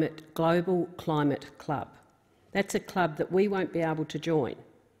global climate club. That's a club that we won't be able to join,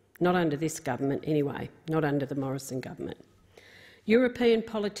 not under this government anyway, not under the Morrison government. European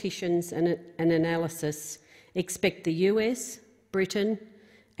politicians and analysts expect the US, Britain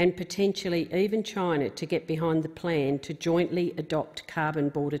and potentially even China to get behind the plan to jointly adopt carbon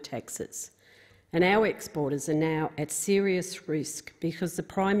border taxes. And our exporters are now at serious risk because the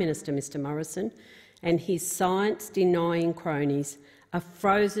Prime Minister, Mr Morrison, and his science-denying cronies are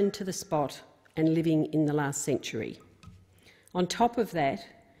frozen to the spot and living in the last century. On top of that,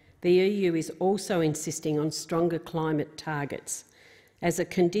 the EU is also insisting on stronger climate targets as a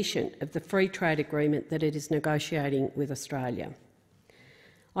condition of the free trade agreement that it is negotiating with Australia.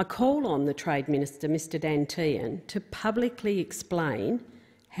 I call on the Trade Minister, Mr Dan Tehan, to publicly explain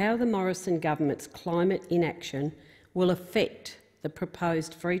how the Morrison Government's climate inaction will affect the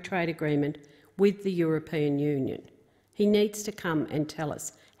proposed free trade agreement with the European Union. He needs to come and tell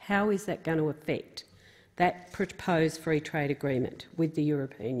us how is that going to affect that proposed free trade agreement with the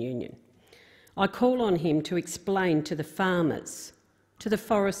European Union. I call on him to explain to the farmers, to the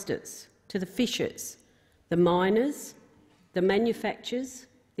foresters, to the fishers, the miners, the manufacturers,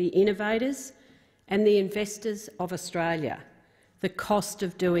 the innovators and the investors of Australia the cost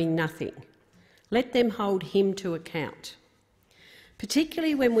of doing nothing. Let them hold him to account,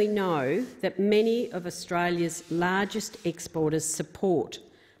 particularly when we know that many of Australia's largest exporters support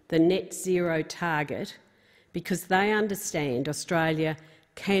the net zero target because they understand Australia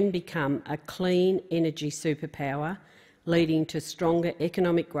can become a clean energy superpower, leading to stronger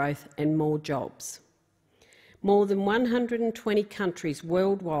economic growth and more jobs. More than 120 countries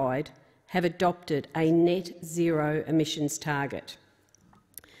worldwide have adopted a net zero emissions target,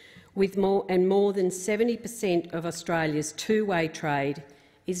 with more than 70% of Australia's two-way trade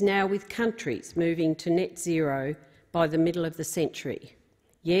is now with countries moving to net zero by the middle of the century.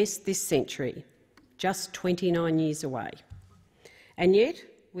 Yes, this century, just 29 years away. And yet,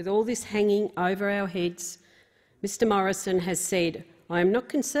 with all this hanging over our heads, Mr Morrison has said, "I am not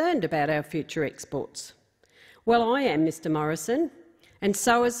concerned about our future exports." Well, I am, Mr Morrison, and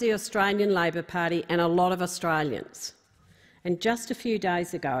so is the Australian Labor Party and a lot of Australians. And just a few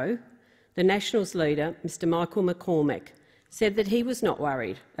days ago, the Nationals leader, Mr Michael McCormack, said that he was not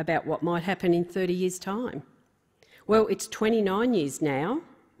worried about what might happen in 30 years' time. Well, it's 29 years now,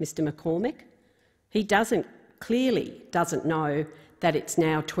 Mr McCormack. He clearly doesn't know that it's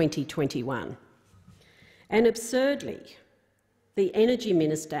now 2021. And absurdly, the Energy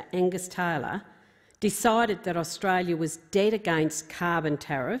Minister, Angus Taylor, decided that Australia was dead against carbon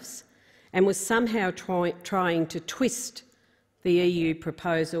tariffs and was somehow trying to twist the EU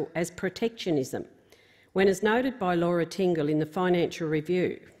proposal as protectionism, when, as noted by Laura Tingle in the Financial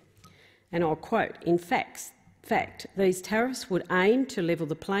Review, and I'll quote, "In fact, these tariffs would aim to level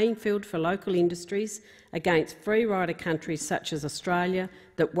the playing field for local industries against free rider countries such as Australia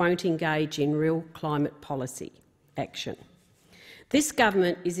that won't engage in real climate policy action." This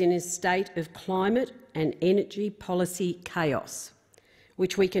government is in a state of climate and energy policy chaos,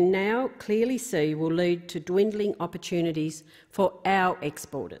 which we can now clearly see will lead to dwindling opportunities for our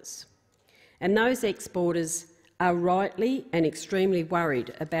exporters. And those exporters are rightly and extremely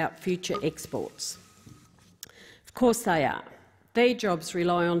worried about future exports. Of course they are. Their jobs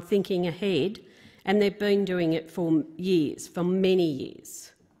rely on thinking ahead, and they've been doing it for years, for many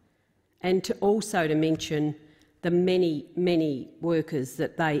years. And to mention the many, many workers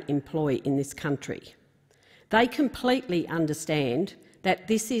that they employ in this country. They completely understand that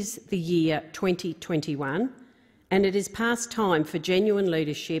this is the year 2021, and it is past time for genuine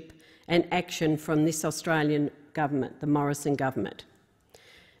leadership and action from this Australian government, the Morrison Government.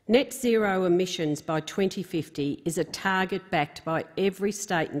 Net zero emissions by 2050 is a target backed by every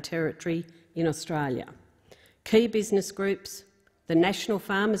state and territory in Australia. Key business groups, the National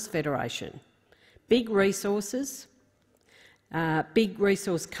Farmers Federation, big resource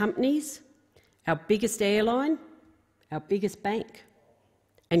companies, our biggest airline, our biggest bank,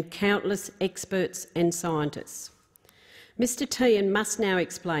 and countless experts and scientists. Mr Tehan must now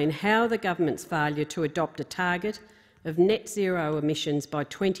explain how the government's failure to adopt a target of net zero emissions by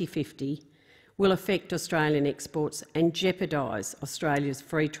 2050 will affect Australian exports and jeopardise Australia's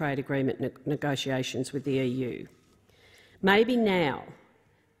free trade agreement negotiations with the EU. Maybe now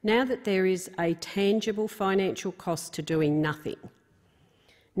that there is a tangible financial cost to doing nothing,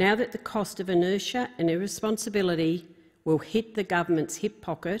 now that the cost of inertia and irresponsibility will hit the government's hip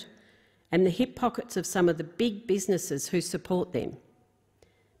pocket and the hip pockets of some of the big businesses who support them.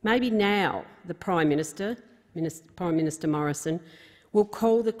 Maybe now the Prime Minister Morrison, will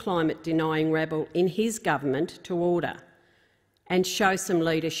call the climate-denying rabble in his government to order and show some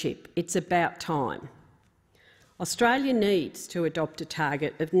leadership. It's about time. Australia needs to adopt a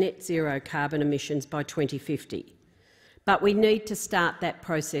target of net zero carbon emissions by 2050, but we need to start that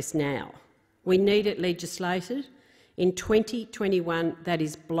process now. We need it legislated. In 2021, that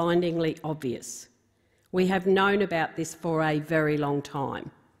is blindingly obvious. We have known about this for a very long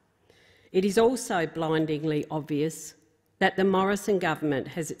time. It is also blindingly obvious that the Morrison government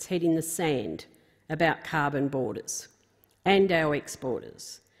has its head in the sand about carbon borders and our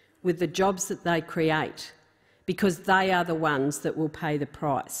exporters, with the jobs that they create, because they are the ones that will pay the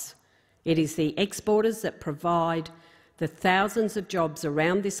price. It is the exporters that provide the thousands of jobs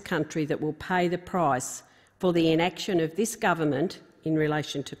around this country that will pay the price for the inaction of this government in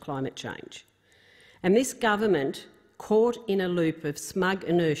relation to climate change. And this government, caught in a loop of smug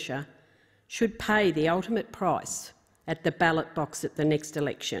inertia, should pay the ultimate price at the ballot box at the next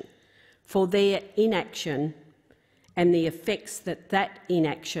election for their inaction and the effects that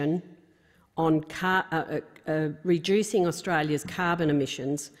inaction on reducing Australia's carbon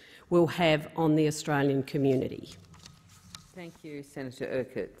emissions will have on the Australian community. Thank you, Senator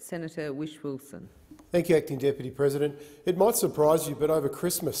Urquhart. Senator Whish-Wilson. Thank you, Acting Deputy President. It might surprise you, but over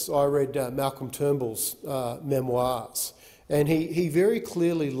Christmas I read Malcolm Turnbull's memoirs, and he very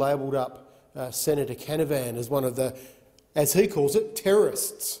clearly labelled up Senator Canavan as one of the, as he calls it,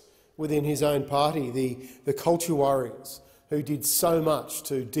 terrorists within his own party, the culture warriors who did so much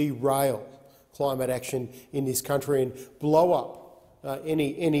to derail climate action in this country and blow up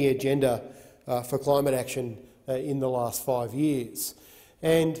any agenda for climate action in the last 5 years.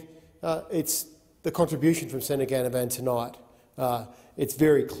 And it's the contribution from Senator Canavan tonight. It's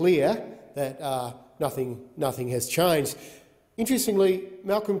very clear that nothing has changed. Interestingly,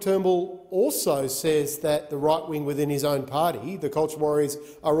 Malcolm Turnbull also says that the right wing within his own party, the culture warriors,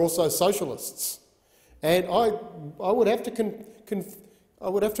 are also socialists, and I would have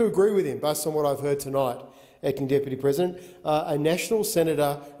to agree with him based on what I've heard tonight, Acting Deputy President. A national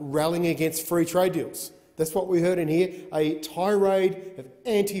senator rallying against free trade deals. That's what we heard in here, a tirade of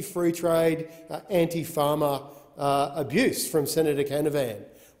anti-free trade, anti-farmer abuse from Senator Canavan.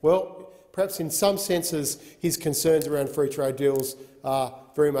 Well, perhaps in some senses his concerns around free trade deals are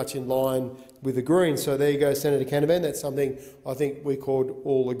very much in line with the Greens. So there you go, Senator Canavan. That's something I think we could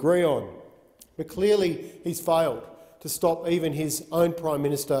all agree on. But clearly he's failed to stop even his own Prime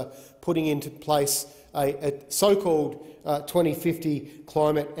Minister putting into place a so-called 2050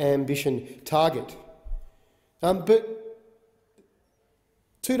 climate ambition target. But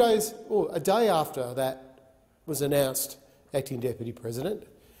 2 days, or a day after that was announced, Acting Deputy President,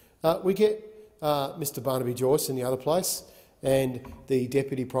 We get Mr Barnaby Joyce in the other place and the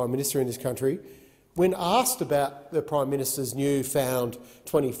Deputy Prime Minister in this country, when asked about the Prime Minister's newfound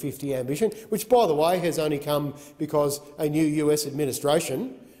 2050 ambition, which, by the way, has only come because a new US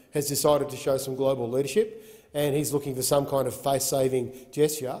administration has decided to show some global leadership and he's looking for some kind of face-saving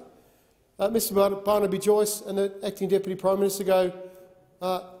gesture, Mr Barnaby Joyce and the Acting Deputy Prime Minister go,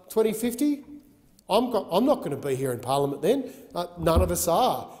 2050? I'm not going to be here in Parliament then. None of us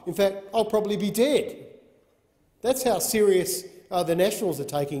are. In fact, I'll probably be dead. That's how serious the Nationals are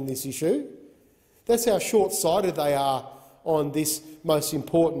taking this issue. That's how short-sighted they are on this most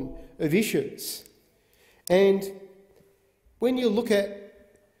important of issues. And when you look at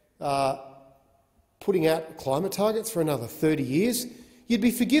putting out climate targets for another 30 years, you'd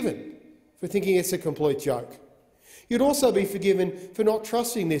be forgiven for thinking it's a complete joke. You'd also be forgiven for not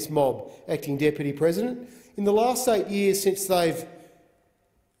trusting this mob, Acting Deputy President. In the last 8 years since they've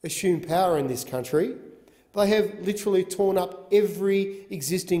assumed power in this country, they have literally torn up every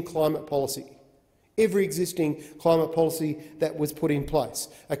existing climate policy. Every existing climate policy that was put in place.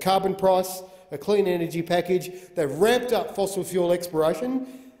 A carbon price, a clean energy package. They've ramped up fossil fuel exploration,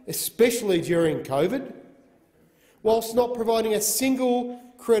 especially during COVID, whilst not providing a single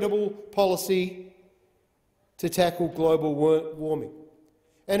credible policy to tackle global warming.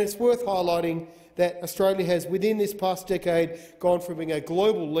 And it's worth highlighting that Australia has, within this past decade, gone from being a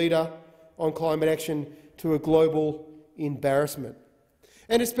global leader on climate action to a global embarrassment.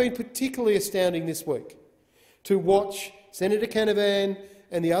 And it's been particularly astounding this week to watch Senator Canavan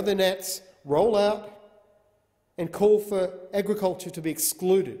and the other Nats roll out and call for agriculture to be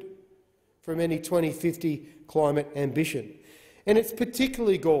excluded from any 2050 climate ambition. And it's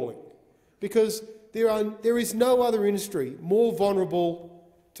particularly galling because there is no other industry more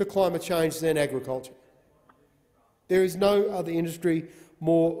vulnerable to climate change than agriculture. There is no other industry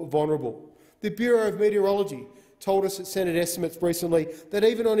more vulnerable. The Bureau of Meteorology told us at Senate estimates recently that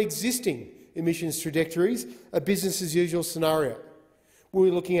even on existing emissions trajectories, a business-as-usual scenario,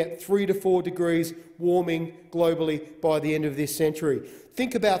 we're looking at 3 to 4 degrees warming globally by the end of this century.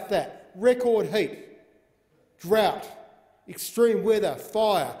 Think about that. Record heat, drought, extreme weather,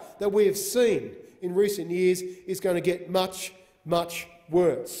 fire that we have seen in recent years is going to get much, much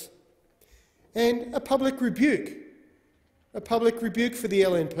worse. And a public rebuke for the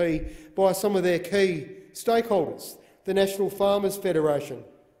LNP by some of their key stakeholders, the National Farmers Federation.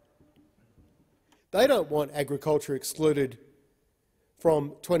 They don't want agriculture excluded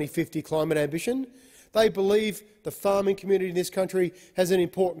from 2050 climate ambition. They believe the farming community in this country has an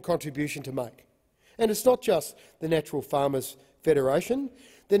important contribution to make. And it's not just the Natural Farmers Federation.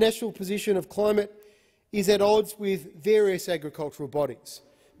 The national position of climate is at odds with various agricultural bodies.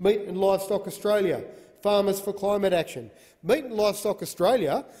 Meat and Livestock Australia, Farmers for Climate Action. Meat and Livestock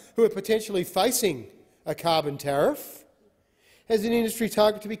Australia, who are potentially facing a carbon tariff, has an industry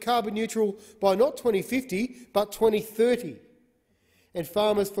target to be carbon neutral by not 2050 but 2030. And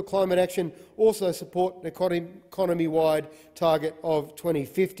Farmers for Climate Action also support an economy-wide target of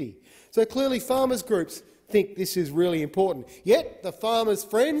 2050. So clearly farmers' groups think this is really important. Yet the farmers'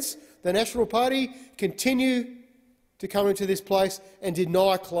 friends, the National Party, continue to come into this place and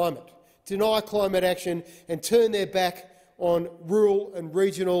deny climate action and turn their back on rural and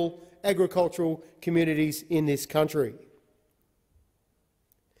regional agricultural communities in this country.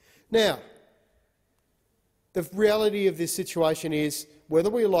 Now, the reality of this situation is, whether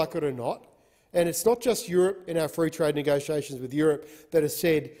we like it or not, and it's not just Europe in our free trade negotiations with Europe that has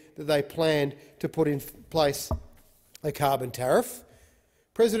said that they planned to put in place a carbon tariff.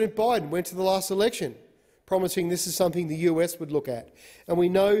 President Biden went to the last election promising this is something the US would look at. And we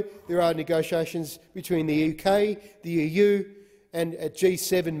know there are negotiations between the UK, the EU and at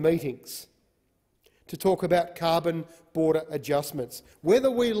G7 meetings to talk about carbon border adjustments, whether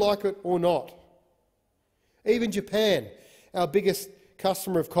we like it or not. Even Japan, our biggest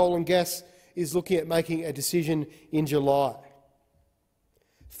customer of coal and gas, is looking at making a decision in July.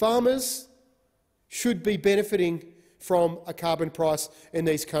 Farmers should be benefiting from a carbon price in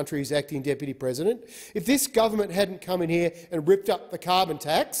these countries, Acting Deputy President. If this government hadn't come in here and ripped up the carbon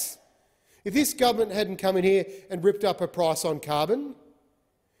tax, if this government hadn't come in here and ripped up a price on carbon,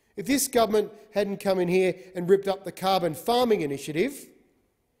 if this government hadn't come in here and ripped up the carbon farming initiative,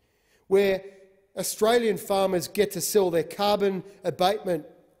 where Australian farmers get to sell their carbon abatement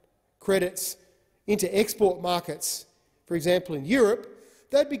credits into export markets, for example in Europe,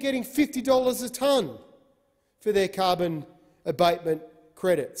 they'd be getting $50 a tonne for their carbon abatement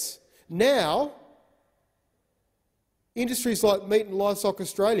credits. Now, industries like Meat and Livestock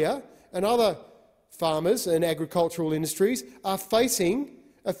Australia and other farmers and agricultural industries are facing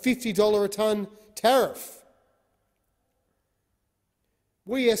a $50 a tonne tariff.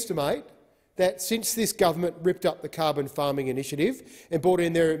 We estimate that since this government ripped up the carbon farming initiative and brought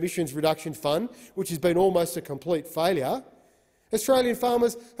in their emissions reduction fund, which has been almost a complete failure, Australian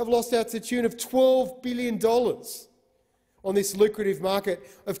farmers have lost out to the tune of $12 billion on this lucrative market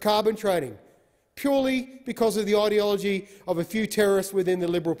of carbon trading, purely because of the ideology of a few terrorists within the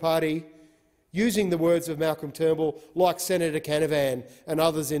Liberal Party, using the words of Malcolm Turnbull, like Senator Canavan and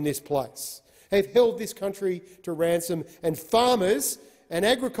others in this place, have held this country to ransom, and farmers and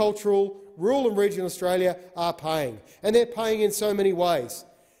agricultural, rural and regional Australia are paying, and they're paying in so many ways.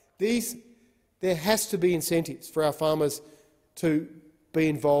 There has to be incentives for our farmers to be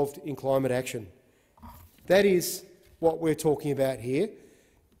involved in climate action. That is what we're talking about here,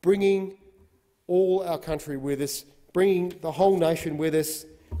 bringing all our country with us, bringing the whole nation with us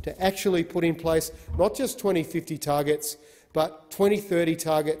to actually put in place not just 2050 targets, but 2030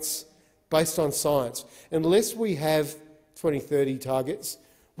 targets based on science. Unless we have 2030 targets,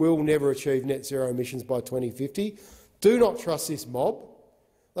 we'll never achieve net zero emissions by 2050. Do not trust this mob.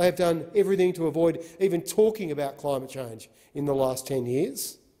 They have done everything to avoid even talking about climate change in the last 10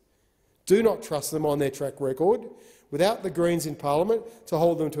 years. Do not trust them on their track record. Without the Greens in parliament to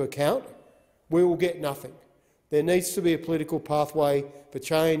hold them to account, we will get nothing. There needs to be a political pathway for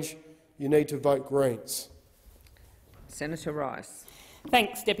change. You need to vote Greens. Senator Rice.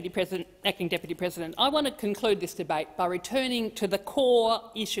 Thanks, Acting Deputy President. I want to conclude this debate by returning to the core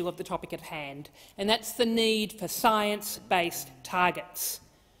issue of the topic at hand, and that's the need for science-based targets.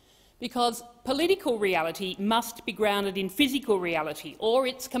 Because political reality must be grounded in physical reality, or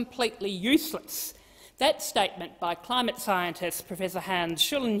it's completely useless. That statement by climate scientist Professor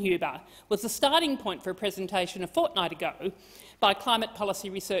Hansard was the starting point for a presentation a fortnight ago by climate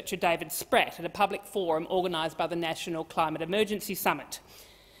policy researcher David Spratt at a public forum organised by the National Climate Emergency Summit.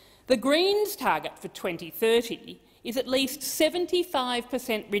 The Greens' target for 2030 is at least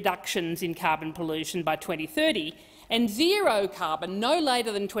 75% reductions in carbon pollution by 2030 and zero carbon no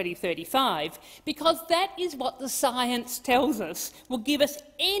later than 2035, because that is what the science tells us will give us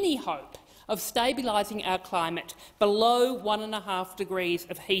any hope of stabilising our climate below 1.5 degrees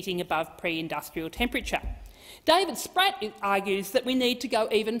of heating above pre-industrial temperature. David Spratt argues that we need to go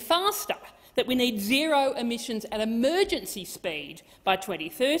even faster, that we need zero emissions at emergency speed by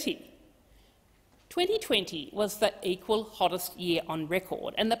 2030. 2020 was the equal hottest year on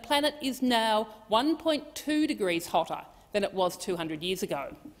record, and the planet is now 1.2 degrees hotter than it was 200 years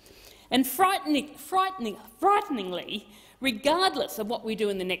ago. And frighteningly, regardless of what we do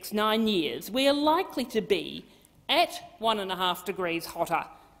in the next 9 years, we are likely to be at 1.5 degrees hotter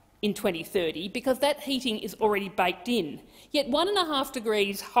in 2030 because that heating is already baked in. Yet 1.5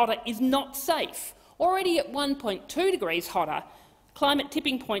 degrees hotter is not safe. Already at 1.2 degrees hotter, climate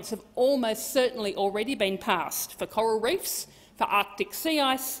tipping points have almost certainly already been passed for coral reefs, for Arctic sea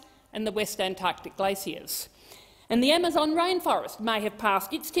ice and the West Antarctic glaciers. And the Amazon rainforest may have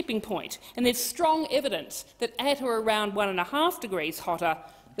passed its tipping point, and there's strong evidence that at or around 1.5 degrees hotter,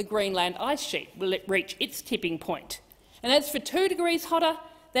 the Greenland ice sheet will reach its tipping point. And as for 2 degrees hotter,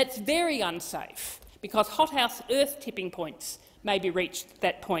 that's very unsafe, because hothouse Earth tipping points may be reached at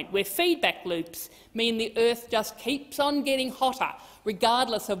that point, where feedback loops mean the Earth just keeps on getting hotter,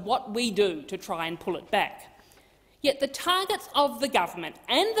 regardless of what we do to try and pull it back. Yet the targets of the government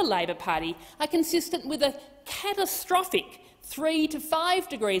and the Labor Party are consistent with a catastrophic 3 to 5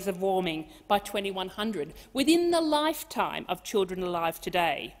 degrees of warming by 2100, within the lifetime of children alive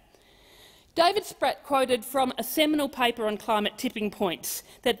today. David Spratt quoted from a seminal paper on climate tipping points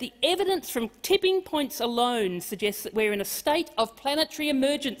that the evidence from tipping points alone suggests that we're in a state of planetary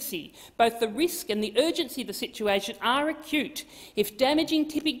emergency. Both the risk and the urgency of the situation are acute. If damaging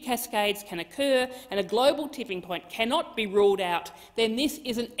tipping cascades can occur and a global tipping point cannot be ruled out, then this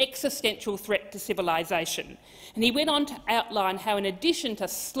is an existential threat to civilisation. And he went on to outline how, in addition to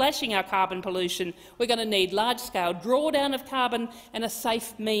slashing our carbon pollution, we're going to need large-scale drawdown of carbon and a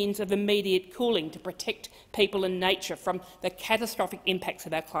safe means of immediate cooling to protect people and nature from the catastrophic impacts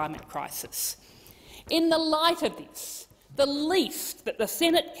of our climate crisis. In the light of this, the least that the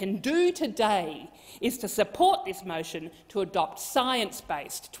Senate can do today is to support this motion to adopt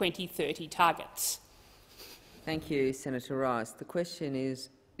science-based 2030 targets. Thank you, Senator Rice. The question is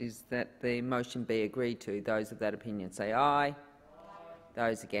that the motion be agreed to. Those of that opinion say aye.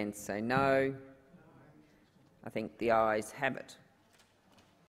 Those against say no. I think the ayes have it.